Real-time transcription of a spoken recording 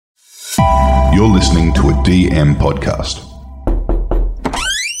You're listening to a DM podcast.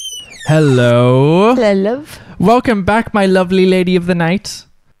 Hello. Hello, love. Welcome back, my lovely lady of the night.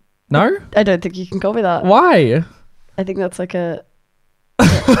 No? I don't think you can call me that. Why? I think that's like a...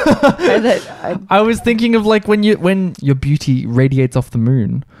 okay, I was thinking of like when your beauty radiates off the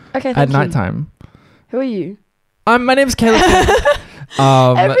moon thank at you. nighttime. Who are you? My name's Caleb.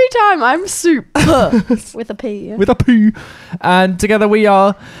 Every time I'm soup with a P. With a P. And together we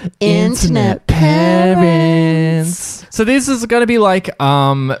are Internet Parents. So this is going to be like,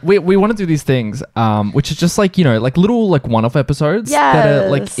 we want to do these things, which is just like, you know, like little like one-off episodes that are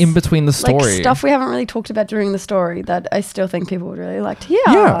like Yes. in between the story. Like stuff we haven't really talked about during the story that I still think people would really like to hear.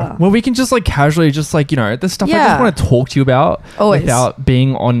 Yeah. Well, we can just like casually just like, you know, the stuff I just Yeah. want to talk to you about Always. without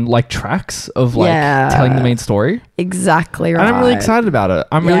being on like tracks of like Yeah. telling the main story. Exactly right. And I'm really excited about it.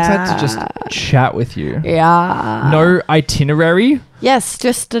 I'm really excited to just Yeah. chat with you. Yeah. No itinerary. Yes,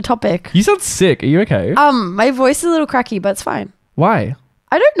 just a topic. You sound sick. Are you okay? My voice is a little cracky, but it's fine. Why?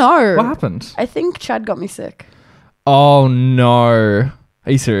 I don't know. What happened? I think Chad got me sick. Oh no.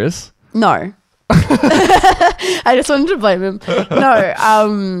 Are you serious? No. I just wanted to blame him.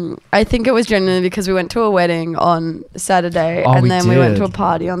 No, I think it was genuinely because we went to a wedding on Saturday Oh, and we then we went to a did.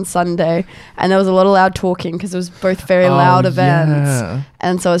 party on Sunday, and there was a lot of loud talking because it was both very loud events. Yeah.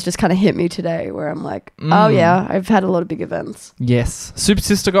 And so it's just kind of hit me today where I'm like, oh yeah, I've had a lot of big events. Yes. Super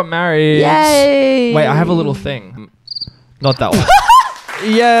sister got married. Yay! Wait, I have a little thing. Not that one.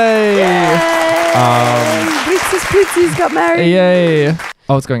 Yay! Princess got married. Yay!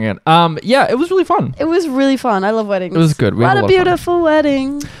 Oh, it's going in. Yeah, it was really fun. It was really fun. I love weddings. It was good. We What had a a lot of fun. beautiful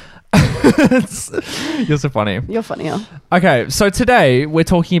wedding. You're so funny. You're funnier. Okay, so today we're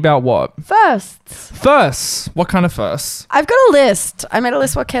talking about what? Firsts. Firsts. What kind of firsts? I've got a list. I made a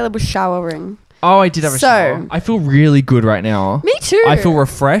list while Caleb was showering. Oh, I did have a So- shower. I feel really good right now. Me too. I feel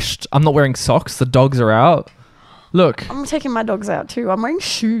refreshed. I'm not wearing socks. The dogs are out. Look. I'm taking my dogs out too. I'm wearing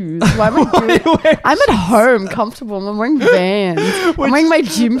shoes. Why am I doing? I'm at home, comfortable. I'm wearing Vans. I'm wearing my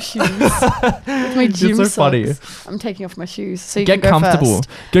gym shoes. With my gym so socks. funny. I'm taking off my shoes. So you Get can go comfortable. first.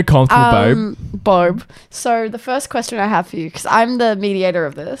 Get comfortable, babe. Bob. So the first question I have for you, because I'm the mediator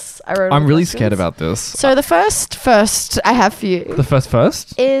of this. I wrote. all I'm the really questions. scared about this. So the first I have for you The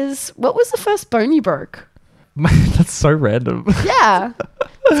first? is, what was the first bone you broke? That's so random. Yeah.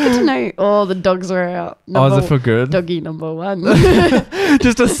 It's good to know. Oh, the dogs were out. Oh, is it for good? Doggy number one.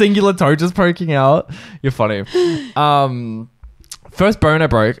 Just a singular toe just poking out. You're funny. First bone I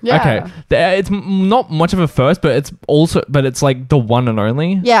broke. Yeah. Okay. It's not much of a first, but it's like the one and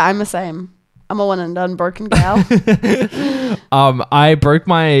only. Yeah, I'm the same. I'm a one and done broken gal. I broke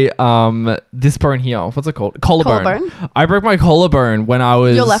my this bone here. What's it called? Collarbone. Collarbone? I broke my collarbone when I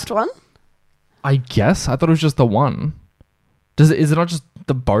was Your left one? I guess. I thought it was just the one. Is it not just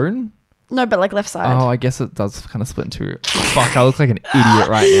the bone? No, but like left side. Oh, I guess it does kind of split in two. Fuck, I look like an idiot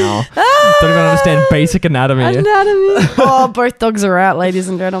right now. Don't even understand basic anatomy. Anatomy. Oh, both dogs are out, ladies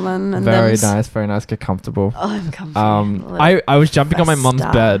and gentlemen. And Very them's- nice, very nice. Get comfortable. Oh, I'm comfortable. I was jumping on my mum's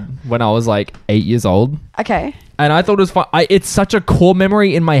Festa. bed when I was like 8 years old. Okay. And I thought it was fun. It's such a core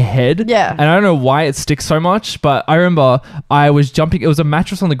memory in my head. Yeah. And I don't know why it sticks so much, but I remember I was jumping. It was a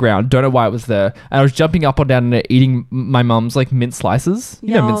mattress on the ground. Don't know why it was there. And I was jumping up and down and eating my mum's like mint slices.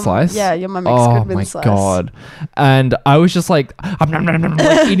 You know mint Yum. slice? Yeah, your mum makes good mint my slice. God. And I was just like,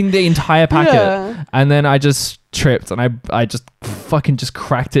 like eating the entire packet. Yeah. And then I just tripped and I just fucking just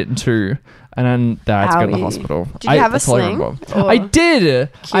cracked it in two. And then I had to go to the Owie. hospital. Did you have a that's all I sling? remember. Or- I did.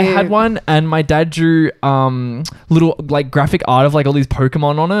 I had Cute. one, and my dad drew little like graphic art of like all these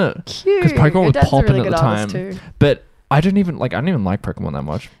Pokemon on it. Cute. Because Pokemon Your was dad's a popping really at the good artist time. too. But I didn't even like Pokemon that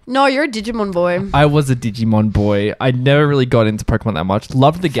much. No, you're a Digimon boy. I was a Digimon boy. I never really got into Pokemon that much.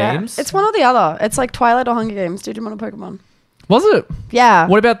 Loved the Fair. games. It's one or the other. It's like Twilight or Hunger Games, Digimon or Pokemon. Was it? Yeah.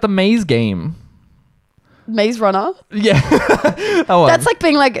 What about the maze game? Maze Runner. Yeah. That one. That's like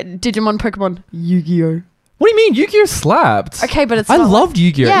being like Digimon, Pokemon, Yu-Gi-Oh. What do you mean? Yu-Gi-Oh slapped. Okay, but it's I not loved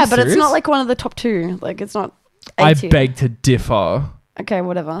Yu-Gi-Oh. Are Yeah, you but it's serious? not like one of the top two. Like it's not. I 80. beg to differ. Okay,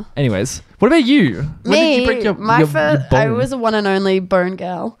 whatever. Anyways, what about you? When Me, did you break your my first, I bone? was a one and only bone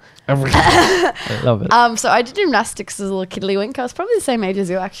gal. I love it. So I did gymnastics as a little kiddly wink. I was probably the same age as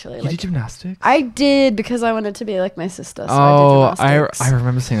you, actually. You Like, did gymnastics? I did because I wanted to be like my sister. So Oh, I did gymnastics. I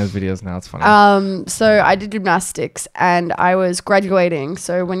remember seeing those videos now. It's funny. So I did gymnastics and I was graduating.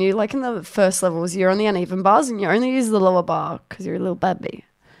 So when you like in the first levels, you're on the uneven bars and you only use the lower bar because you're a little baby.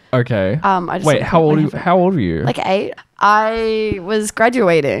 Okay. I just Wait, like, how old? whenever- How old were you? Like 8. I was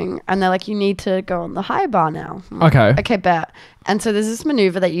graduating and they're like, you need to go on the high bar now. I'm like, Okay. Okay, bet. And so there's this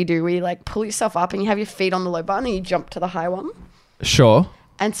maneuver that you do where you like pull yourself up and you have your feet on the low bar and then you jump to the high one. Sure.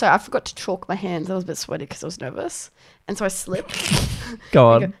 And so I forgot to chalk my hands. I was a bit sweaty because I was nervous. And so I slipped. Go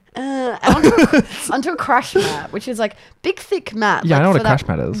on. Onto a crash mat, which is like big, thick mat. Yeah, like, I know what for a crash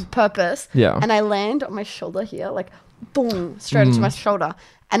that mat is. Purpose. Yeah. And I land on my shoulder here, like, boom, straight into my shoulder.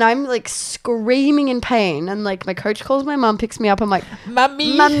 And I'm like screaming in pain. And like my coach calls my mum, picks me up. I'm like,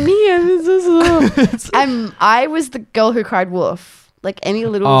 Mummy. And I was the girl who cried wolf. Like any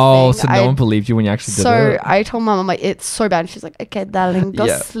little Oh, thing. so no one believed you when you actually did So it. I told mum, I'm like, it's so bad. She's like, okay, darling, go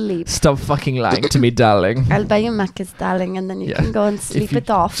Yeah. sleep. Stop fucking lying to me, darling. I'll buy you Macca's, darling, and then you can go and sleep If you it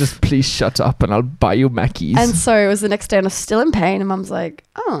off. Just please shut up and I'll buy you Mackies. And so it was the next day and I was still in pain. And mum's like,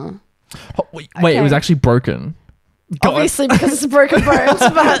 oh. Wait, it was actually broken. Go on. Obviously because it's broken bones.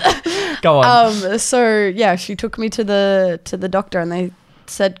 But Go on. so yeah, she took me to the doctor and they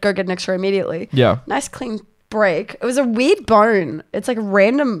said, go get an x-ray immediately. Yeah. Nice clean break. It was a weird bone. It's like a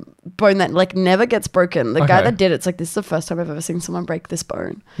random bone that like never gets broken. The guy Okay. that did it's like, this is the first time I've ever seen someone break this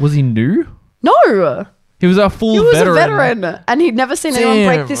bone. Was he new? No. He was a full He was veteran. a veteran, and he'd never seen anyone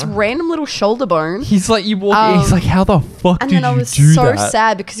break Damn. this random little shoulder bone. He's like, you walk in, he's like, how the fuck And did then I you was do so that?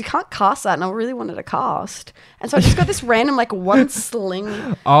 sad because you can't cast that, and I really wanted to cast. And so I just got this random like one sling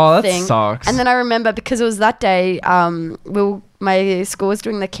Oh, that thing. sucks. And then I remember because it was that day, my school was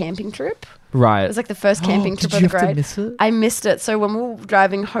doing the camping trip. right. It was like the first camping trip Did of you the have to grade. miss it? I missed it. So when we were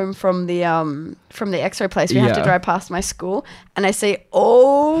driving home from the X-ray place, we have to Yeah. drive past my school, and I see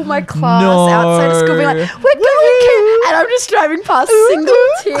all my class No. outside of school being like, "We're going camp," and I'm just driving past, single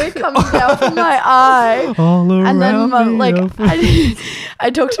tear coming down from my eye. All around And then mum, me, like, I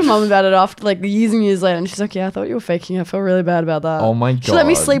talked to mum about it after like years and years later, and she's like, "Yeah, I thought you were faking. I feel really bad about that." Oh my She let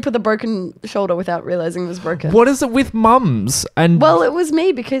me God. sleep with a broken shoulder without realizing it was broken. What is it with mums? And Well, it was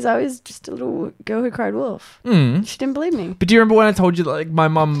me because I was just a little girl who cried wolf. She didn't believe me. But do you remember when I told you that, like, my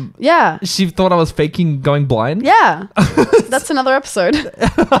mum, Yeah. she thought I was faking going blind? Yeah. That's another episode.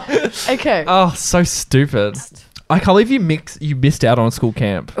 Okay. Oh, so stupid. I can't believe you missed out on school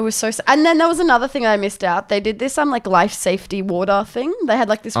camp. It was so sad. And then there was another thing I missed out. They did this like life safety water thing. They had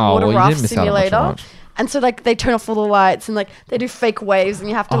like this water well, you raft didn't miss out on much simulator. much. And so like they turn off all the lights and like they do fake waves and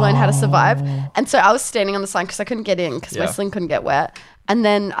you have to learn how to survive. And so I was standing on the sign because I couldn't get in because my Yeah. sling couldn't get wet. And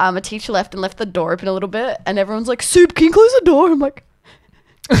then a teacher left and left the door open a little bit. And everyone's like, "Soup, can you close the door?" I'm like,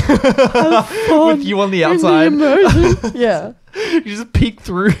 With you on the "In the outside. immersion." Yeah. You just peek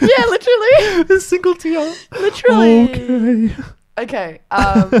through. Yeah, literally. A single tear. Literally. Okay.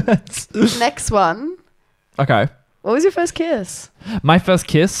 Okay. Next one. Okay. What was your first kiss? My first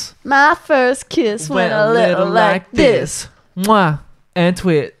kiss My first kiss went a little like this. Mwah. And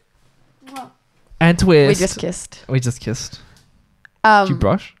twist. And twist. We just kissed. We just kissed. Did you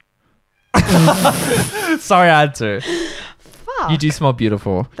brush? Sorry, I had to. Fuck. You do smell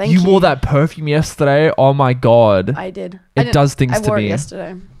beautiful. Thank you you. wore that perfume yesterday. Oh my God. I did. It does things I to wore me. it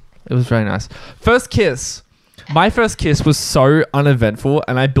yesterday. It was very nice. First kiss. My first kiss was so uneventful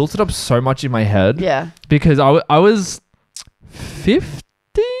and I built it up so much in my head. Yeah. Because I was 15,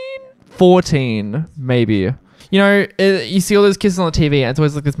 14, maybe. You know, you see all those kisses on the TV and it's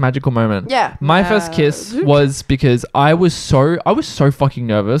always like this magical moment. Yeah. My first kiss was because I was so fucking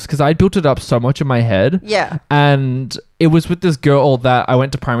nervous because I built it up so much in my head. Yeah. And it was with this girl that I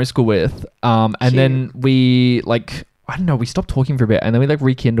went to primary school with. And then we like, I don't know, we stopped talking for a bit and then we like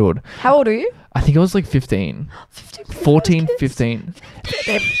rekindled. How old are you? I think I was like 15. 14, 15.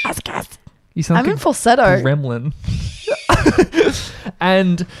 You sound I'm like in a falsetto. gremlin.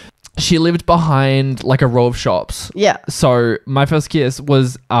 And she lived behind like a row of shops. Yeah. So my first kiss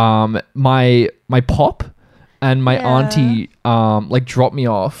was my pop and my Yeah. auntie like dropped me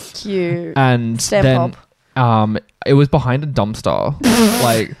off. Cute. And Stamp then it was behind a dumpster.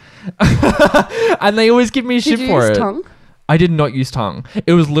 Like and they always give me shit Did you for use it. tongue? I did not use tongue.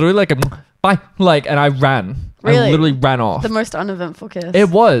 It was literally like a bye, like, and I ran. I Really? literally ran off. The most uneventful kiss. It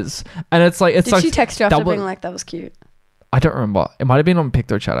was, and it's like Did she text you after that was- being like, "That was cute"? I don't remember. It might have been on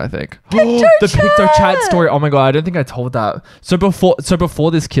PictoChat, I think. The PictoChat story. Oh my God, I don't think I told that. So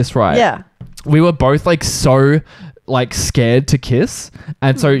before this kiss, right? Yeah. We were both like so like scared to kiss,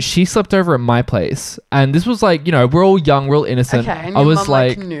 and so she slept over at my place, and this was like, you know, we're all young, we're all innocent. Okay. And I your was mum,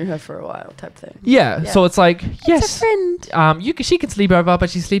 like, knew her for a while, type thing. yeah. Yeah. So it's like, It's a yes, friend. she can sleep over, but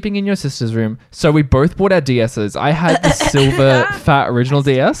she's sleeping in your sister's room. So we both bought our DSs. I had the silver fat original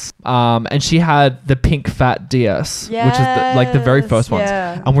DS, and she had the pink fat DS, which is like the very first ones.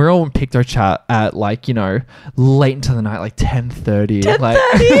 Yeah. And we're all in PictoChat at like, you know, late into the night, like 10:30. Like,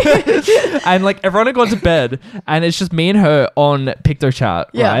 and like everyone had gone to bed, and it's just me and her on PictoChat,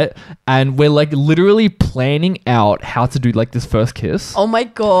 Yeah. right? And we're like literally planning out how to do like this first kiss. Oh my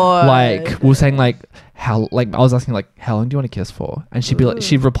god. Like we we're saying like, how, like, I was asking, like, how long do you want to kiss for? And she'd be like,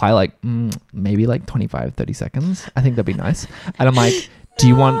 she'd reply, like, maybe like 25, 30 seconds. I think that'd be nice. And I'm like, do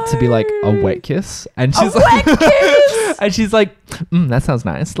you want to be like a wet kiss? And she's like, wet kiss? and she's like, that sounds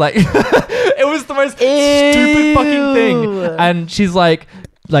nice. Like, it was the most stupid fucking thing. And she's like,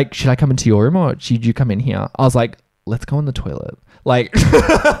 should I come into your room or should you come in here? I was like, let's go in the toilet. Like,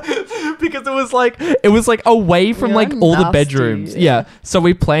 because it was like away from like all the bedrooms. Yeah. So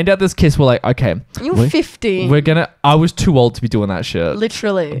we planned out this kiss. We're like, okay, you're 15. I was too old to be doing that shit.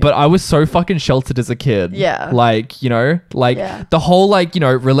 Literally. But I was so fucking sheltered as a kid. Yeah. Like, you know, like the whole, like, you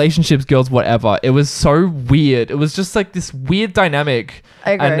know, relationships, girls, whatever. It was so weird. It was just like this weird dynamic.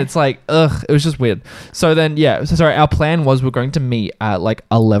 I agree. And it's like, it was just weird. So then, our plan was we're going to meet at like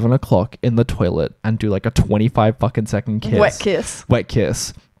 11 o'clock in the toilet and do like a 25 fucking second kiss. Wet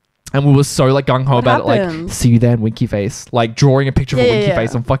kiss. And we were so like gung ho about it, like, see you then, winky face, like drawing a picture of a winky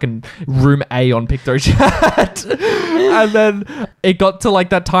face on fucking room A on PictoChat. And then it got to like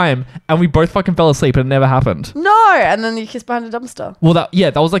that time and we both fucking fell asleep and it never happened. No. And then you kissed behind a dumpster. Well,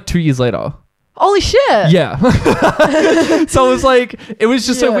 that was like 2 years later. Holy shit. Yeah. So it was like, it was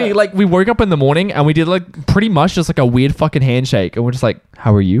just so weird. Like, we woke up in the morning and we did like pretty much just like a weird fucking handshake. And we're just like,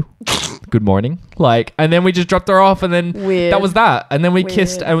 how are you? Good morning. Like, and then we just dropped her off and then that was that. And then we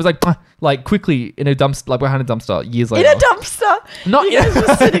kissed and it was like quickly in a dumpster, like behind a dumpster years later. In a dumpster? Not you guys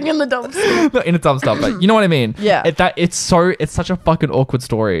were sitting in the dumpster. Not in a dumpster, but you know what I mean? Yeah. It's such a fucking awkward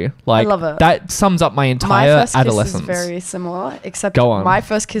story. Like, I love it. That sums up my entire my first adolescence. Kiss is very similar, except Go on. my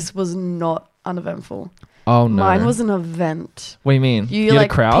first kiss was not uneventful. Oh no. Mine was an event. What do you mean? You had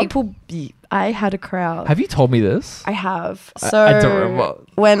like a crowd? people. I had a crowd. Have you told me this? I have. So I don't remember.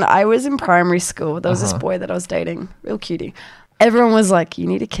 When I was in primary school, there was this boy that I was dating, real cutie. Everyone was like, you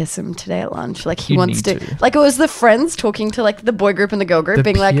need to kiss him today at lunch. Like, he wants to. Like, it was the friends talking to like the boy group and the girl group,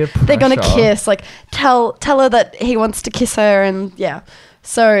 being like, they're gonna kiss. Like, tell her that he wants to kiss her, and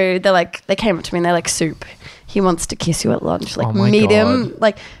So they're like, they came up to me and they're like, Soup, he wants to kiss you at lunch. Like, meet him.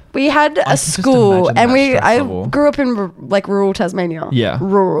 Like, we had a school and I grew up in like rural Tasmania. Yeah.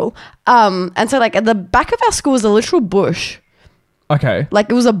 Rural. And so like at the back of our school was a literal bush. Okay. Like,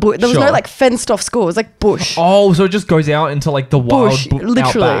 it was a bush. There was no like fenced off school. It was like bush. Oh, so it just goes out into like the wild literally.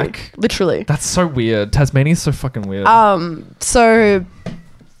 Outback. Literally. That's so weird. Tasmania's so fucking weird. So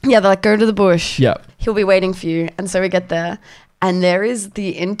they're like, go to the bush. Yeah. He'll be waiting for you. And so we get there. And there is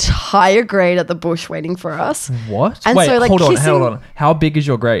the entire grade at the bush waiting for us. What? And wait, so, like, hold on. How big is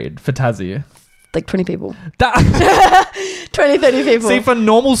your grade for Tassie? Like 20 people. 20, 30 people. See, for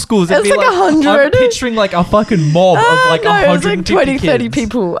normal schools, it'd be like 100. I'm picturing like a fucking mob of like 150 it was like 20, kids. 30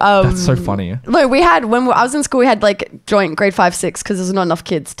 people. That's so funny. No, we had, when I was in school, we had like joint grade 5, 6 because there's not enough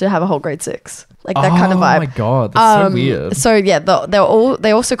kids to have a whole grade 6. Like that kind of vibe. Oh my God, that's so weird. So yeah, they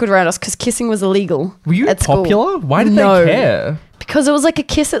all circled around us because kissing was illegal. Were you at popular? School. Why did they care? Because it was like a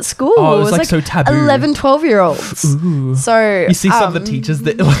kiss at school. Oh, it was like so taboo. 11, 12-year-olds. Ooh. So you see some of the teachers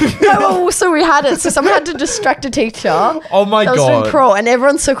that so we had it. So someone had to distract a teacher. Oh my God. That was doing pro, and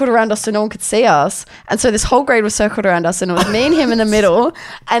everyone circled around us so no one could see us. And so this whole grade was circled around us, and it was me and him in the middle.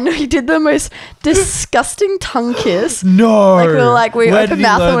 And we did the most disgusting tongue kiss. No. Like we opened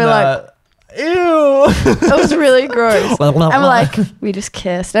mouth and we're like, ew. It was really gross. And we're like, we just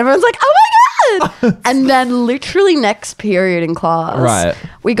kissed. And everyone's like, oh my God. And then literally next period in class,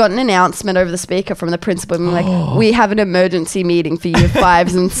 we got an announcement over the speaker from the principal being like, we have an emergency meeting for year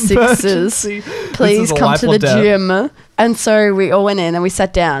 5s and 6s. Please come to the gym. And so we all went in and we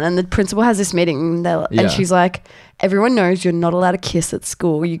sat down, and the principal has this meeting and she's like, everyone knows you're not allowed to kiss at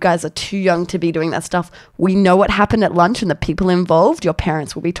school. You guys are too young to be doing that stuff. We know what happened at lunch and the people involved. Your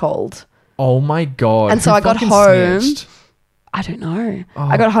parents will be told. Oh my God. And so I got home. Snitched? I don't know.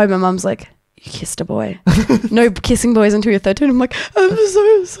 I got home and Mum's like, you kissed a boy. No kissing boys until you're 13. I'm like, I'm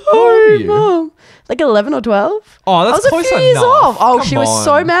so sorry, Mum. Like 11 or 12. Oh, that's close enough. I was a few years off. Oh, she was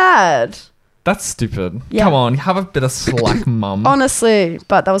so mad. That's stupid. Yeah. Come on, have a bit of slack, Mum. Honestly,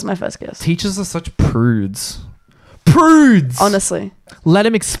 but that was my first kiss. Teachers are such prudes. Prudes! Honestly. Let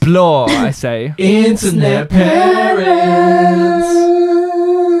him explore, I say. Internet parents.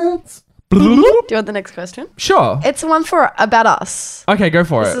 Do you want the next question? Sure. It's one for about us. Okay, go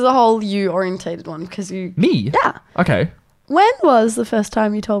for it. This is a whole you-orientated one because you... Me? Yeah. Okay. When was the first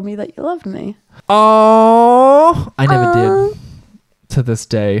time you told me that you loved me? Oh, I never did. To this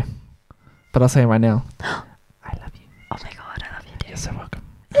day. But I'll say it right now. I love you. Oh my God, I love you too. You're so welcome.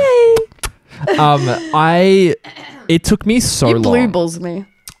 Yay. It took me so long. You blue balls me.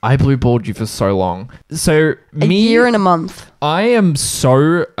 I blue balled you for so long. So a year and a month. I am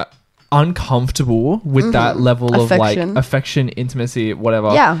so... uncomfortable with that level of like affection, intimacy,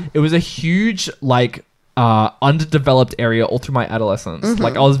 whatever. Yeah. It was a huge like underdeveloped area all through my adolescence.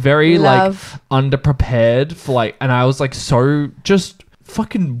 Like I was very like underprepared for like, and I was like so just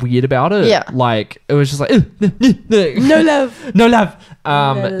fucking weird about it. Yeah. Like it was just like no love. No love.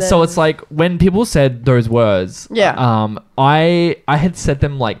 So it's like when people said those words, I had said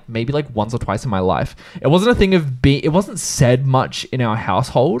them like maybe like once or twice in my life. It wasn't a thing of it wasn't said much in our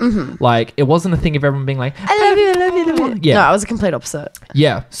household. Like it wasn't a thing of everyone being like, I love you, I love you, I love you. Yeah. No, I was a complete opposite.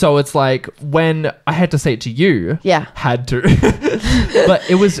 Yeah. So it's like when I had to say it to you, had to. But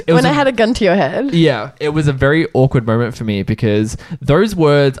it was when I had a gun to your head. Yeah. It was a very awkward moment for me because those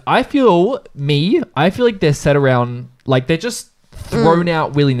words, I feel like they're said around, like they're just thrown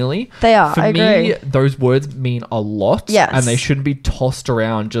out willy-nilly. They are. For me, those words mean a lot. Yes. And they shouldn't be tossed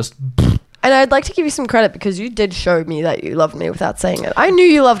around just. And I'd like to give you some credit because you did show me that you loved me without saying it. I knew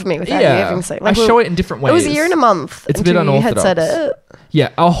you loved me without you even saying it. Like, I show it in different ways. It was a year and a month. It's a bit unorthodox. You had said it. Yeah,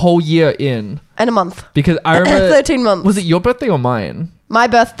 a whole year in. And a month. Because I remember 13 months. Was it your birthday or mine? My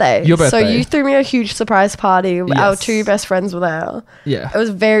birthday. Your birthday. So you threw me a huge surprise party. Yes. Our two best friends were there. Yeah. It was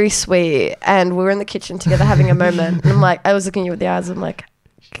very sweet. And we were in the kitchen together having a moment. And I'm like, I was looking at you with the eyes. I'm like,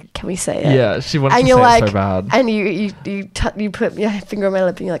 can we say it? Yeah, she wanted to say it so bad. And you put your finger on my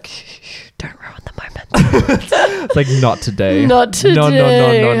lip and you're like, shh, don't ruin the moment. It's like, not today. Not today.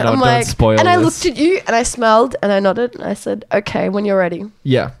 No, I'm don't like, spoil and this. I looked at you and I smelled and I nodded and I said, okay, when you're ready.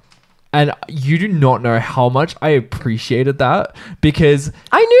 Yeah. And you do not know how much I appreciated that because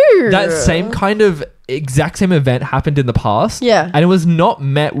I knew that exact same event happened in the past. Yeah. And it was not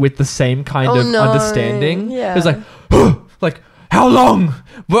met with the same kind of understanding. Yeah. It was like, how long?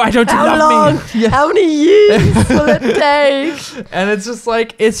 Well, I don't love me. Yeah. How many years will it take? And it's just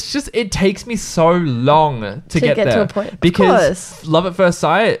like, it takes me so long to get there. To a point. Because love at first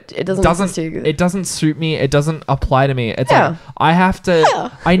sight, it doesn't suit me. It doesn't apply to me. It's like, I have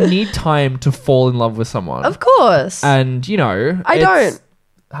to, I need time to fall in love with someone. Of course. And I don't.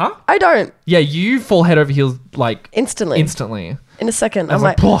 Huh? I don't. Yeah, you fall head over heels like instantly. In a second. I'm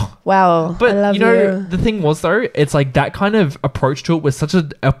like, wow. But I love you. The thing was though, it's like that kind of approach to it was such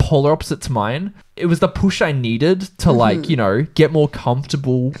a polar opposite to mine. It was the push I needed to get more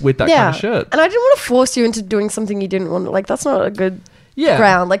comfortable with that kind of shit. And I didn't want to force you into doing something you didn't want. Like that's not a good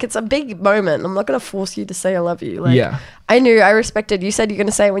ground. Like it's a big moment. I'm not going to force you to say I love you. Like, I knew, I respected. You said you're going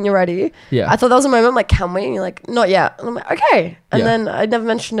to say it when you're ready. Yeah. I thought that was a moment. I'm like, can we? And you're like, not yet. And I'm like, okay. And then I never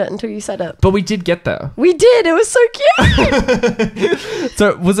mentioned it until you said it. But we did get there. We did. It was so cute.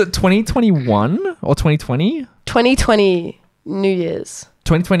 So was it 2021 or 2020? 2020 New Year's.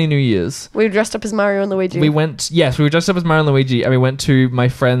 2020 New Year's. We were dressed up as Mario and Luigi. We were dressed up as Mario and Luigi, and we went to my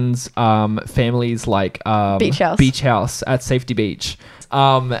friend's family's beach house at Safety Beach.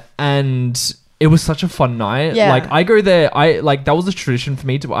 And it was such a fun night. Yeah. Like I go there, that was a tradition for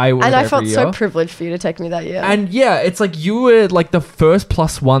me to I felt so privileged for you to take me that year. And it's like you were like the first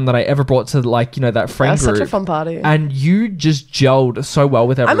 +1 that I ever brought to that friend group. That was such a fun party. And you just gelled so well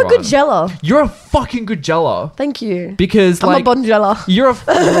with everyone. I'm a good geller. You're a fucking good geller. Thank you. Because I'm a Bon geller. You're a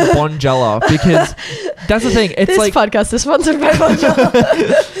Bon geller because that's the thing. It's this podcast is sponsored by Bon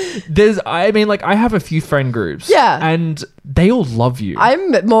geller. I have a few friend groups. Yeah. And they all love you.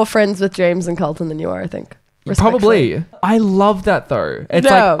 I'm more friends with James and Carlton than you are, I think. Probably. I love that though. It's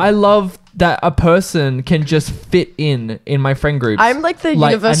I love that a person can just fit in my friend groups. I'm like the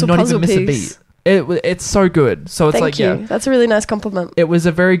universal and not puzzle even miss piece. A beat. It's so good. So it's Thank you. That's a really nice compliment. It was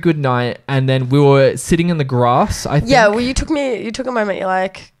a very good night, and then we were sitting in the grass. I think. Yeah. Well, you took a moment. You're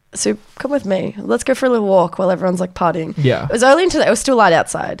like, so come with me. Let's go for a little walk while everyone's like partying. Yeah. It was early into it was still light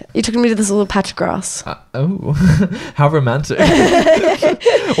outside. You took me to this little patch of grass. How romantic.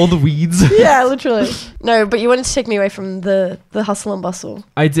 All the weeds. Yeah, literally. No, but you wanted to take me away from the hustle and bustle.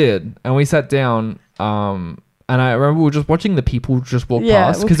 I did. And we sat down, and I remember we were just watching the people just walk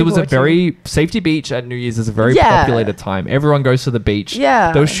past because it was a very Safety Beach at New Year's is a very populated time. Everyone goes to the beach.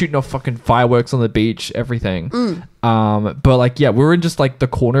 Yeah. They were shooting off fucking fireworks on the beach, everything. But we were in just the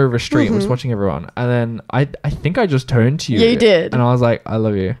corner of a street and was watching everyone. And then I think I just turned to you. Yeah, you did. And I was like, I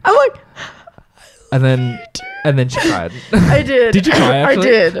love you. I'm like, and then she cried. I did. Did you cry actually?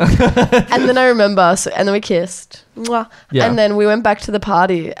 I did. And then I remember, and then we kissed. Mwah. Yeah. And then we went back to the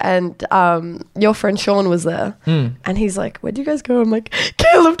party and your friend Sean was there. And he's like, where'd you guys go? I'm like,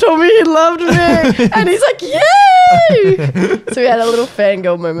 Caleb told me he loved me. And he's like, yay! So we had a little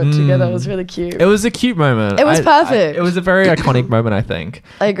fangirl moment together. It was really cute. It was a cute moment. It was perfect. It was a very iconic moment, I think.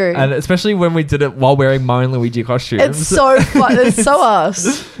 I agree. And especially when we did it while wearing Mario and Luigi costumes. It's so fun. It's so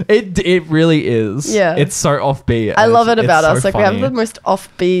us. It really is. Yeah. It's so offbeat. I love it about us. So like, funny. we have the most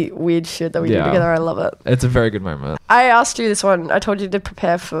offbeat, weird shit that we do together. I love it. It's a very good moment. I asked you this one. I told you to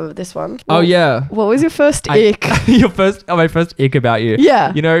prepare for this one. Oh, yeah. What was your first ick? My first ick about you.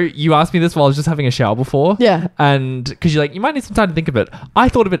 Yeah. You know, you asked me this while I was just having a shower before. Yeah. And because you're like, you might need some time to think of it. I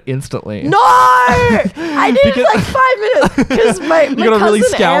thought of it instantly. No! I needed like 5 minutes because my cousin really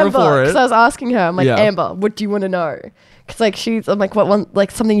scour Amber, for it. because I was asking her, I'm like, Amber, what do you want to know? Because like I'm like, what one,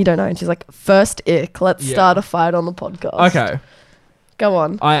 like something you don't know? And she's like, first ick, let's start a fight on the podcast. Okay. Go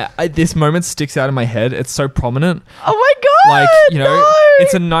on. I this moment sticks out in my head. It's so prominent. Oh my god! Like, you know,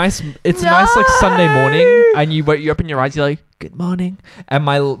 it's a nice like Sunday morning, and you open your eyes, you're like, good morning, and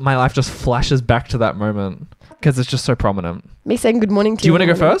my life just flashes back to that moment because it's just so prominent. Me saying good morning to you. Do you want to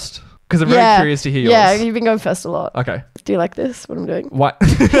go first? Because I'm very curious to hear yours. Yeah, you've been going first a lot. Okay. Do you like this? What I'm doing? What?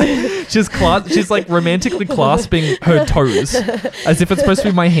 She's like romantically clasping her toes as if it's supposed to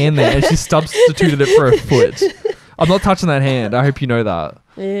be my hand there, and she substituted it for a foot. I'm not touching that hand. I hope you know that.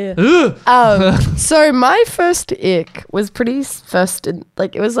 Yeah. So my first ick was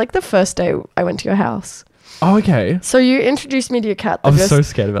it was like the first day I went to your house. Oh, okay. So you introduced me to your cat. I'm so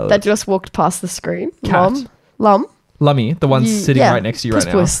scared about that. That just walked past the screen. Cat. Lummy, the one sitting right next to you Puss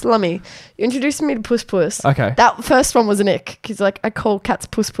right now. Puss, Lummy. You introduced me to Puss Puss. Okay. That first one was an ick. Because like, I call cats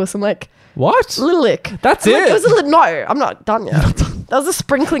Puss Puss. I'm like, what? Little ick. That's it? Like, it was a little, no, I'm not done yet. That was a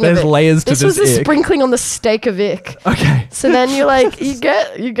sprinkling of ick. There's layers to this was a ick. sprinkling on the steak of ick. Okay. So then you're like, you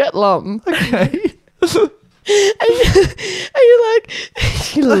get Lum. Okay. and you're like,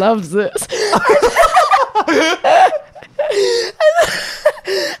 she loves this. And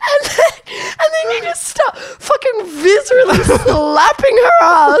then you just start fucking viscerally slapping her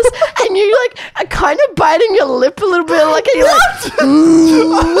ass, and you like are kind of biting your lip a little bit, like, and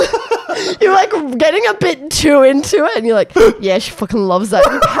you're like getting a bit too into it, and you're like, yeah, she fucking loves that.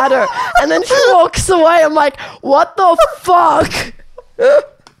 You pat her, and then she walks away. I'm like, what the fuck?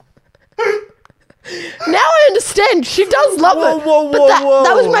 Now I understand. She does love it. But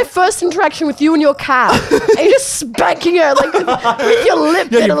that was my first interaction with you and your cat. And you're just spanking her like with your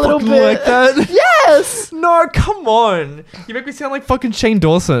lip a little bit. Like that? Yes. No, come on. You make me sound like fucking Shane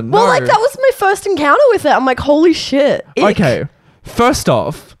Dawson. Well, like that was my first encounter with it. I'm like, holy shit. Ick. Okay. First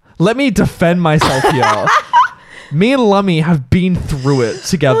off, let me defend myself here. Me and Lummy have been through it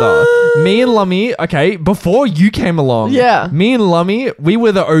together. Me and Lummy, okay, before you came along. Yeah. Me and Lummy, we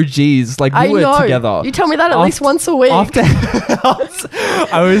were the OGs. Like, we were together. You tell me that at least once a week. I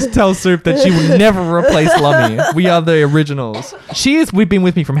always tell Soup that she will never replace Lummy. We are the originals. We've been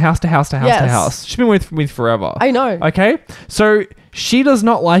with me from house to house to house to house. She's been with me forever. I know. Okay? So she does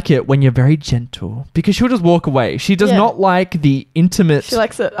not like it when you're very gentle because she'll just walk away. She does not like the intimate. She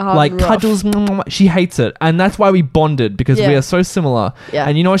likes it hard like and rough. cuddles. She hates it, and that's why we bonded because we are so similar. Yeah.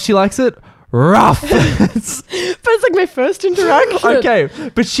 And you know what she likes it? Rough. But it's like my first interaction. Okay,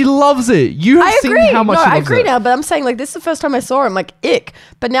 but she loves it. You have seen how much she loves I agree it. now, but I'm saying like this is the first time I saw her. I'm like, ick.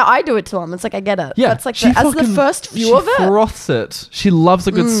 But now I do it to them. It's like I get it. Yeah, but it's like as the first view of it. She froths it. She loves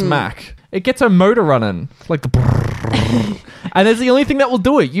a good smack. It gets her motor running. Like the and it's the only thing that will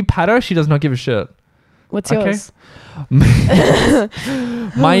do it. You pat her, she does not give a shit. What's yours?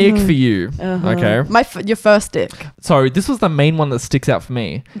 My ick for you. Okay. Your first ick. So this was the main one that sticks out for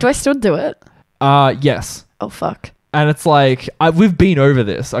me. Do I still do it? Yes. Oh fuck. And it's like we've been over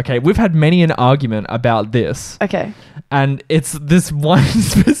this. Okay, we've had many an argument about this. Okay. And it's this one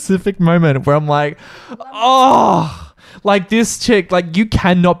specific moment where I'm like, oh. Like this chick, like you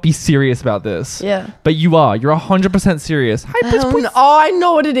cannot be serious about this. Yeah. But you are. You're 100% serious. Hi, oh, I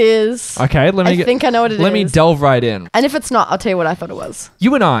know what it is. Okay, I think I know what it is. Let me delve right in. And if it's not, I'll tell you what I thought it was.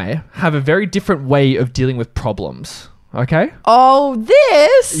 You and I have a very different way of dealing with problems. Okay? Oh,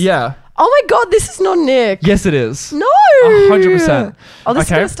 this? Yeah. Oh my god, this is not Nick. Yes, it is. No. 100%. Oh, this is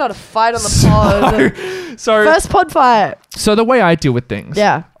going to start a fight on the pod. So first pod fight. So the way I deal with things.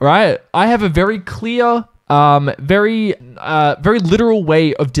 Yeah. Right? I have a very clear... very literal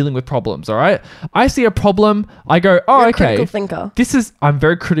way of dealing with problems. All right, I see a problem, I go, oh, You're okay. A critical thinker. I'm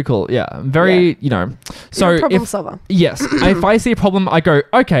very critical. Yeah, I'm very, So you're a problem solver. Yes, if I see a problem, I go,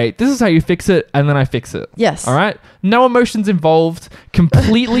 okay, this is how you fix it, and then I fix it. Yes. All right. No emotions involved.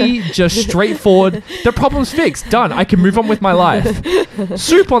 Completely just straightforward. The problem's fixed. Done. I can move on with my life.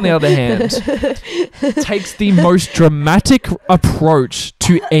 Soup, on the other hand, takes the most dramatic approach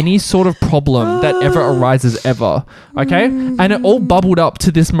to any sort of problem that ever arises ever. Okay? And it all bubbled up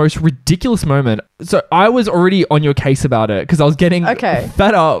to this most ridiculous moment. So I was already on your case about it because I was getting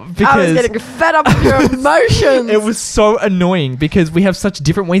fed up. I was getting fed up with your emotions. It was so annoying because we have such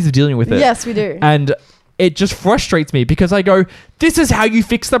different ways of dealing with it. Yes, we do. And it just frustrates me because I go, this is how you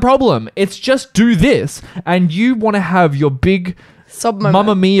fix the problem. It's just do this. And you want to have your big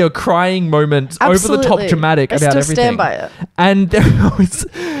Mamma Mia crying moment, over the top dramatic about everything. Stand by it. And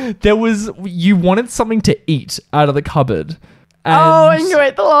there was you wanted something to eat out of the cupboard. And you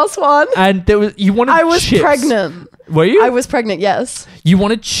ate the last one. And you wanted I was chips. pregnant. Were you? I was pregnant, yes. You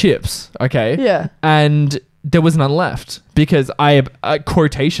wanted chips, okay? Yeah. And there was none left because I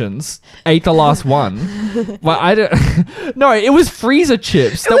quotations ate the last one. Well, I don't. No, it was freezer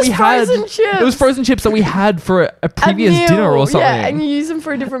chips that we had. It was frozen chips that we had for a previous dinner or something. Yeah, and you use them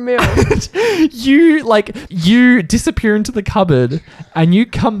for a different meal. you disappear into the cupboard and you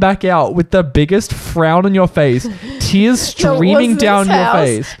come back out with the biggest frown on your face, tears streaming down your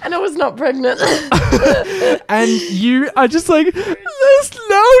face, and I was not pregnant. And you are just like, there's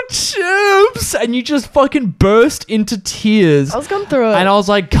no chips, and you just fucking burst into tears. I was going through it. And I was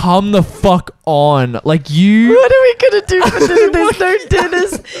like, come the fuck on. Like, you... What are we going to do for dinner? There's no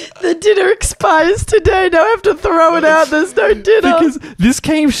dinners. The dinner expires today. Now I have to throw it out. There's no dinner. Because this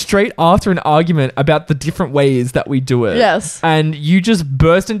came straight after an argument about the different ways that we do it. Yes. And you just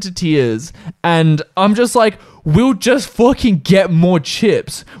burst into tears. And I'm just like... We'll just fucking get more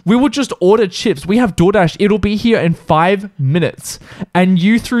chips. We will just order chips. We have DoorDash. It'll be here in 5 minutes. And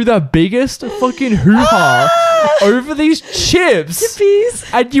you threw the biggest fucking hoo-ha over these chips. Chippies.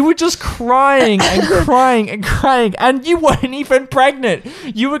 And you were just crying and crying and crying. And you weren't even pregnant.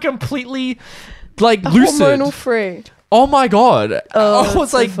 You were completely lucid. Hormonal free. Oh my God. I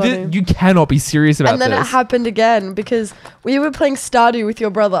was so like, you cannot be serious about this. And then it happened again because we were playing Stardew with your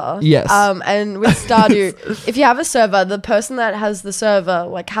brother. Yes. And with Stardew, if you have a server, the person that has the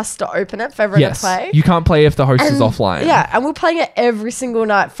server has to open it for everyone to play. You can't play if the host is offline. Yeah. And we're playing it every single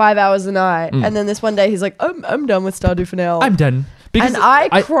night, 5 hours a night. And then this one day he's like, I'm done with Stardew for now. I'm done. Because and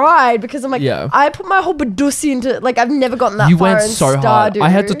I cried because I'm like, I put my whole Badussi into, I've never gotten that far. You went so hard. Stardew. I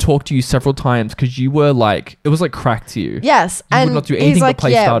had to talk to you several times because you were it was like crack to you. Yes. You would not do anything but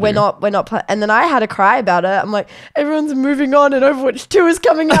play Stardew. we're not playing. And then I had to cry about it. I'm like, everyone's moving on and Overwatch 2 is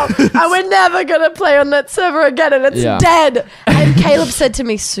coming out and we're never going to play on that server again and it's dead. And Caleb said to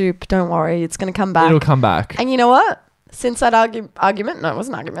me, Soup, don't worry, it's going to come back. It'll come back. And you know what? Since that argument, no, it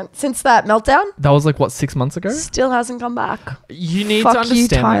wasn't an argument. Since that meltdown, that was 6 months ago. Still hasn't come back. You need to understand. You,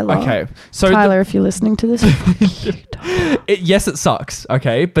 Tyler. Okay, so Tyler, if you're listening to this, yes, it sucks.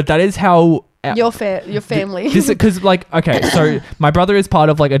 Okay, but that is how. Your family. This because okay, so my brother is part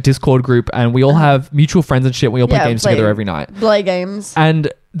of a Discord group, and we all have mutual friends and shit. We all play games together every night. Play games.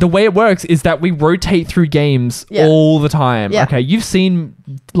 And the way it works is that we rotate through games all the time. Yeah. Okay, you've seen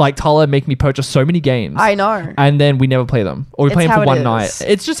Tyler make me purchase so many games. I know. And then we never play them, or we play them for one night.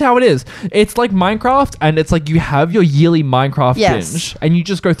 It's just how it is. It's like Minecraft, and it's you have your yearly Minecraft binge, and you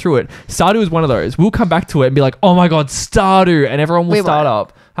just go through it. Stardew is one of those. We'll come back to it and be like, oh my God, Stardew, and everyone will start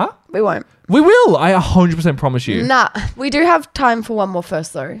up. Huh? We won't. We will. I 100% promise you. Nah, we do have time for one more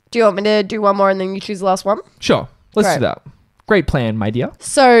first, though. Do you want me to do one more and then you choose the last one? Sure. Let's do that. Great plan, my dear.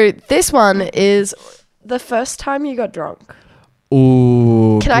 So this one is the first time you got drunk.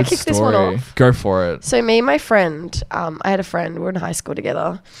 Ooh, Can I kick this one off? Go for it. So me and my friend, I had a friend. We were in high school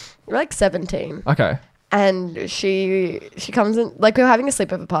together. We were 17. Okay. And she comes in, we were having a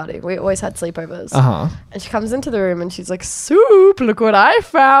sleepover party. We always had sleepovers. Uh-huh. And she comes into the room and she's like, Soup, look what I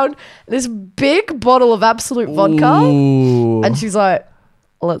found. This big bottle of Absolute vodka. Ooh. And she's like,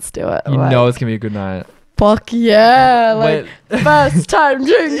 let's do it. You know it's going to be a good night. Fuck yeah. First time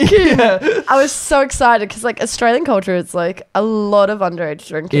drinking. Yeah. I was so excited because Australian culture, it's a lot of underage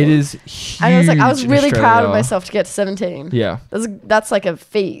drinking. It is huge. And I was really proud of myself to get to 17. Yeah. That's a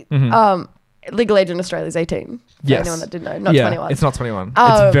feat. Mm-hmm. Legal age in Australia is 18. Yes. Anyone that didn't know. Not 21. It's not 21.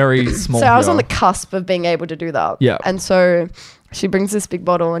 It's very small. So I was on the cusp of being able to do that. Yeah. And so she brings this big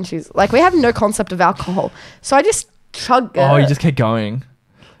bottle and she's we have no concept of alcohol. So I just chugged it. Oh, you just kept going.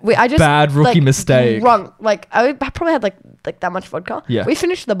 Bad rookie mistake. Wrong. I probably had that much vodka. Yeah. We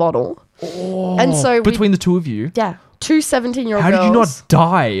finished the bottle. Oh. And so between the two of you. Yeah. Two 17-year-old girls. How did you not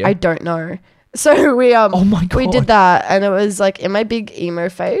die? I don't know. So we oh my God. we did that and it was in my big emo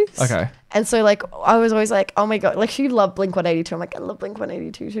phase. Okay. And so like I was always like, oh my god, like she loved Blink-182. I'm like, I love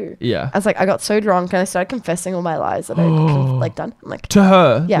Blink-182 too. Yeah. I was like, I got so drunk and I started confessing all my lies that I'd like done. I'm like, to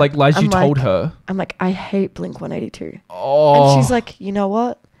her, yeah. Like lies you told her. I'm like, I hate Blink-182. Oh. And she's like, you know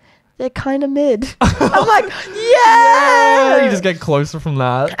what? They're kind of mid. I'm like, yeah. You just get closer from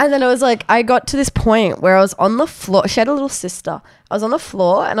that. And then it was like, I got to this point where I was on the floor. She had a little sister. I was on the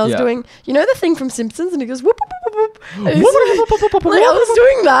floor and I was doing, you know, the thing from Simpsons, and he goes whoop whoop whoop whoop. And like, I was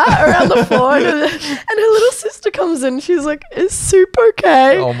doing that around the floor, and her little sister comes in. She's like, "Is Soup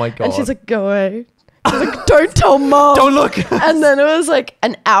okay?" Oh my god. And she's like, "Go away." She's like, "Don't tell mom. Don't look." And then it was like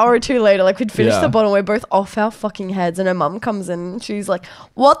an hour or two later, like we'd finished the bottle, we're both off our fucking heads, and her mum comes in and she's like,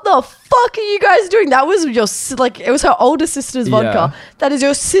 "What the fuck are you guys doing? That was your like, it was her older sister's vodka. That is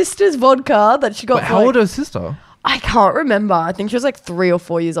your sister's vodka that she got." Wait, how old is her sister? I can't remember. I think she was like 3 or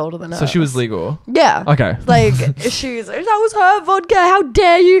 4 years older than her. So she was legal. Yeah. Okay. Like she's that was her vodka. How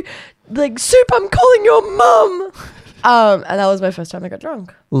dare you? Like, Soup, I'm calling your mum. And that was my first time I got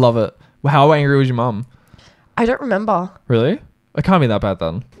drunk. Love it. How angry was your mum? I don't remember. Really? It can't be that bad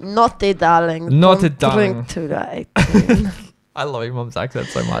then. Naughty darling. Naughty darling. Drink to the 18. I love your mum's accent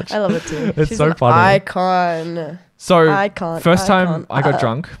so much. I love it too. It's She's so an funny. Icon. So icon. First time I got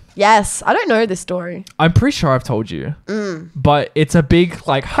drunk. Yes, I don't know this story. I'm pretty sure I've told you, but it's a big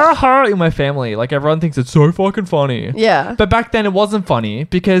like ha ha in my family. Like everyone thinks it's so fucking funny. Yeah. But back then it wasn't funny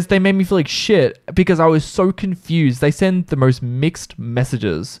because they made me feel like shit because I was so confused. They send the most mixed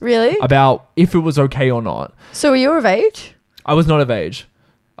messages. Really? About if it was okay or not. So were you of age? I was not of age.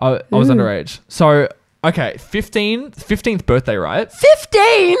 I was underage. So. Okay, 15th birthday, right?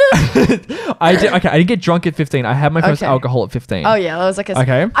 15? I didn't get drunk at 15. I had my first alcohol at 15. Oh yeah, that was like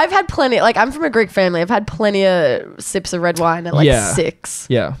okay. I've had plenty. Like I'm from a Greek family. I've had plenty of sips of red wine at like 6.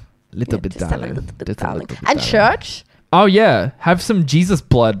 Yeah, little bit darling. And church. Oh yeah, have some Jesus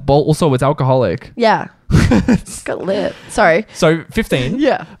blood. But also it's alcoholic. Yeah. Got lit. Sorry. So 15.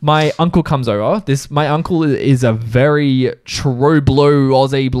 Yeah. My uncle comes over. My uncle is a very true blue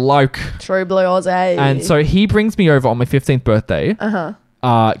Aussie bloke. True blue Aussie. And so he brings me over on my 15th birthday.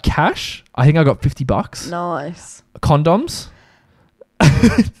 Cash. I think I got $50. Nice. Condoms.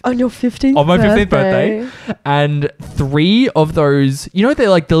 On your 15th on my 15th birthday. And 3 of those, you know, they're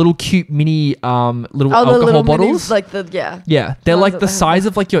like the little cute mini little alcohol bottles. Minis, like the yeah, they're like the size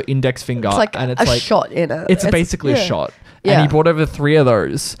of like your index finger. It's like and it's a like shot in it. It's basically a shot. Yeah. And he brought over 3 of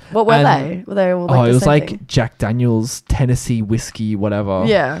those. What were they? Were they all like it was like thing? Jack Daniel's Tennessee whiskey, whatever.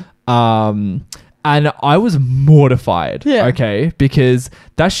 Yeah. And I was mortified, okay, because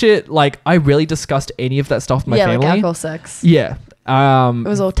that shit, like, I rarely discussed any of that stuff with my family. Yeah, like alcohol, sex. Yeah. It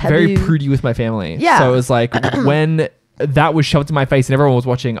was all taboo. Very prudy with my family. Yeah. So it was like, when that was shoved in my face and everyone was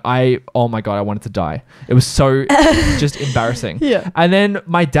watching, oh my God, I wanted to die. It was so just embarrassing. Yeah. And then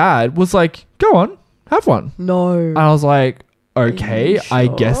my dad was like, go on, have one. No. And I was like, okay, sure? I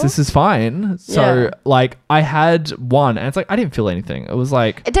guess this is fine. So like I had one and it's like I didn't feel anything. It was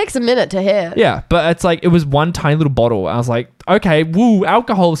like it takes a minute to hit. Yeah, but it's like it was one tiny little bottle. I was like, okay, woo,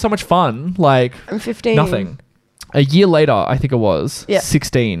 alcohol is so much fun. Like I'm 15. Nothing. A year later, I think it was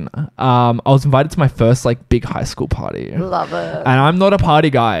 16. I was invited to my first like big high school party. Love it. And I'm not a party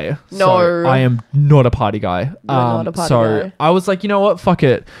guy. No, so I am not a party guy. You're not a party guy. I was like, you know what? Fuck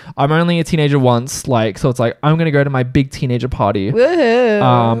it. I'm only a teenager once. Like, so it's like I'm gonna go to my big teenager party.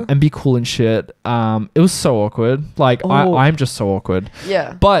 Woohoo. And be cool and shit. It was so awkward. Like I'm just so awkward.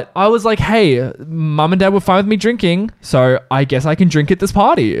 Yeah. But I was like, hey, mum and dad were fine with me drinking, so I guess I can drink at this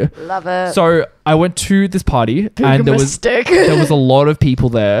party. Love it. So I went to this party and there was a lot of people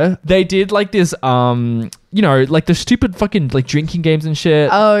there. They did like this, you know, like the stupid fucking like drinking games and shit.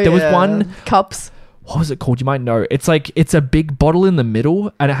 Oh, there was one cups. What was it called? You might know. It's like it's a big bottle in the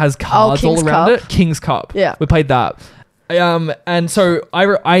middle and it has cards all around it. King's Cup. Yeah, we played that. And so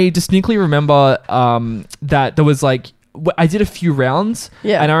I distinctly remember that there was like I did a few rounds.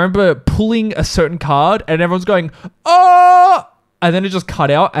 Yeah, and I remember pulling a certain card and everyone's going, oh. And then it just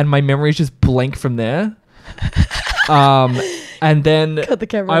cut out and my memory is just blank from there. And then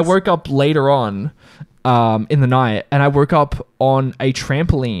I woke up later on in the night and I woke up on a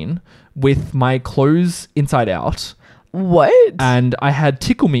trampoline with my clothes inside out. What? And I had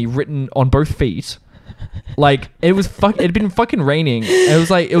Tickle Me written on both feet. Like it was it'd been fucking raining. It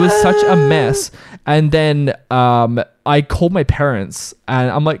was like it was such a mess. And then I called my parents and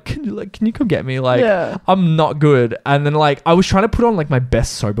I'm like, can you come get me? Like, I'm not good. And then like, I was trying to put on like my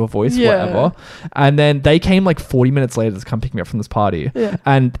best sober voice, whatever. And then they came like 40 minutes later to come pick me up from this party. Yeah.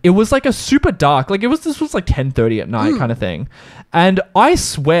 And it was like a super dark, like this was like 10:30 at night kind of thing. And I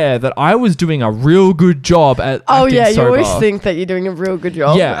swear that I was doing a real good job at acting sober. You always think that you're doing a real good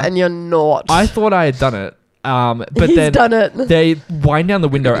job and you're not. I thought I had done it. But He's then done it. They wind down the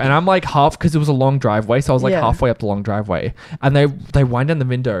window and I'm like because it was a long driveway, so I was like halfway up the long driveway, and they wind down the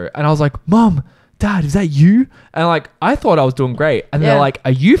window and I was like, Mom, Dad, is that you? And like, I thought I was doing great, and they're like,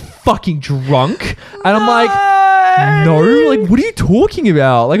 are you fucking drunk? And I'm like, no, like, what are you talking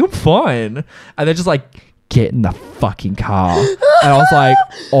about? Like, I'm fine. And they're just like, get in the fucking car. And I was like,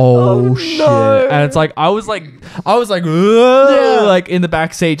 oh shit. No. And it's like, I was like in the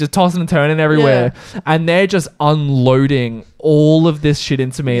back seat, just tossing and turning everywhere. And they're just unloading all of this shit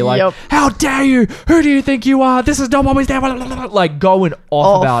into me. Like, how dare you? Who do you think you are? This is not what we stand for. Like, going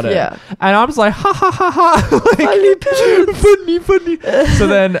off about it. Yeah. And I was like, ha ha ha ha. Like, funny. So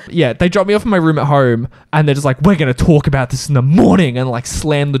then, they dropped me off in my room at home and they're just like, we're going to talk about this in the morning, and like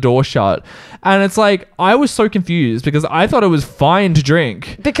slam the door shut. And it's like, I was so confused because I thought it was fine to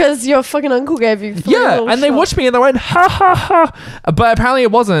drink. Because your fucking uncle gave you and they watched me and they went, ha ha ha. But apparently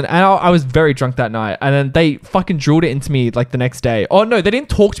it wasn't. And I was very drunk that night. And then they fucking drilled it into me like the next day. Oh no, they didn't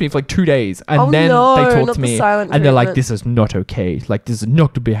talk to me for like 2 days. And then they talked to me and they're like, this is not okay. Like, this is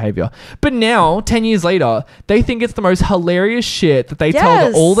not good behavior. But now, 10 years later, they think it's the most hilarious shit that they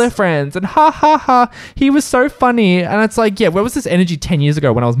tell to all their friends. And ha ha ha, he was so funny. And it's like, where was this energy 10 years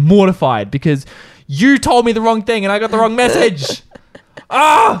ago when I was mortified because you told me the wrong thing and I got the wrong message?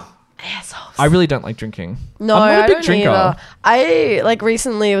 Assholes. I really don't like drinking. No, I'm not a big drinker. Either. I like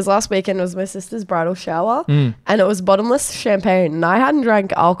recently, it was last weekend, it was my sister's bridal shower and it was bottomless champagne, and I hadn't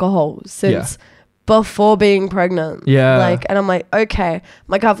drank alcohol since before being pregnant. Yeah. Like, and I'm like, okay, I'm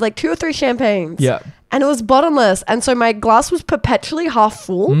like, I have like 2 or 3 champagnes. Yeah. And it was bottomless. And so my glass was perpetually half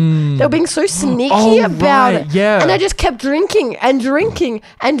full. They were being so sneaky about it. Yeah. And I just kept drinking and drinking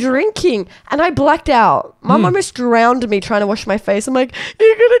and drinking. And I blacked out. Mum almost drowned me trying to wash my face. I'm like,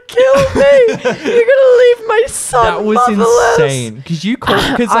 you're going to kill me. You're going to leave my son That was motherless. Insane. Because you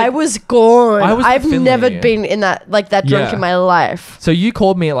called... Like, I was gone. I've never been in that, like that drunk in my life. So you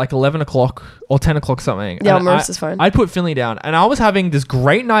called me at like 11 o'clock or 10 o'clock something. Yeah, on Marissa's phone. I put Finley down and I was having this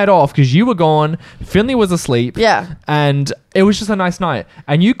great night off because you were gone. Finley was asleep. Yeah. And it was just a nice night.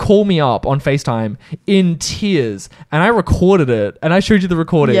 And you called me up on FaceTime in tears and I recorded it and I showed you the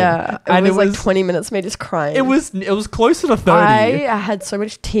recording. Yeah. It was like 20 minutes of me just crying. It was closer to 30. I had so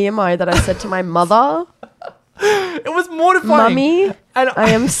much TMI that I said to my mother... It was mortifying. Mummy, and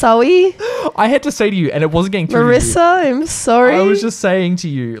I am sorry. I had to say to you, and it wasn't getting through Marissa, to you. I'm sorry. I was just saying to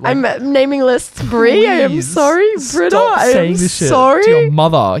you. Like, I'm naming lists. Brie, I am sorry. Britta, I am sorry. To your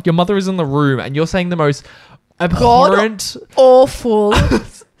mother. Your mother is in the room, and you're saying the most abhorrent... awful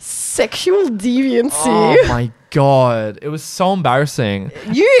sexual deviancy. Oh my God. It was so embarrassing.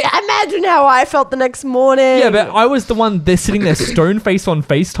 You imagine how I felt the next morning. Yeah, but I was the one there sitting there stone face on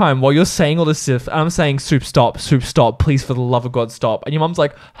FaceTime while you're saying all this stuff. And I'm saying, Soup, stop. Please, for the love of God, stop. And your mum's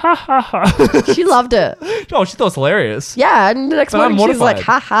like, ha, ha, ha. She loved it. Oh, she thought it was hilarious. Yeah, and the next morning she's like,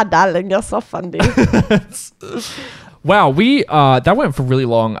 ha, ha, darling, you're so funny. Wow, that went for really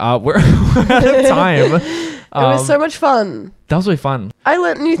long. We're out of time. It was so much fun. That was really fun. I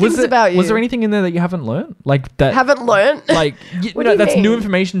learned new things about you. Was there anything in there that you haven't learned? Like that? Haven't learned? Like, that's new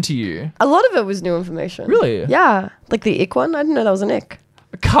information to you. A lot of it was new information. Really? Yeah. Like the ick one. I didn't know that was an ick.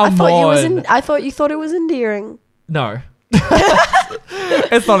 Come on. I thought you thought it was endearing. No.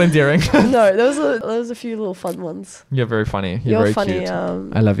 It's not endearing. No, there was a few little fun ones. You're very funny. You're very funny. Cute.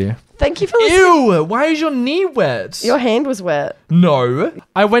 I love you. Thank you for listening. Ew! Why is your knee wet? Your hand was wet. No,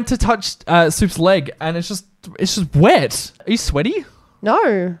 I went to touch Soup's leg and it's just wet. Are you sweaty?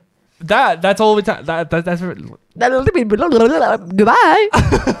 No. That's all. That's Goodbye.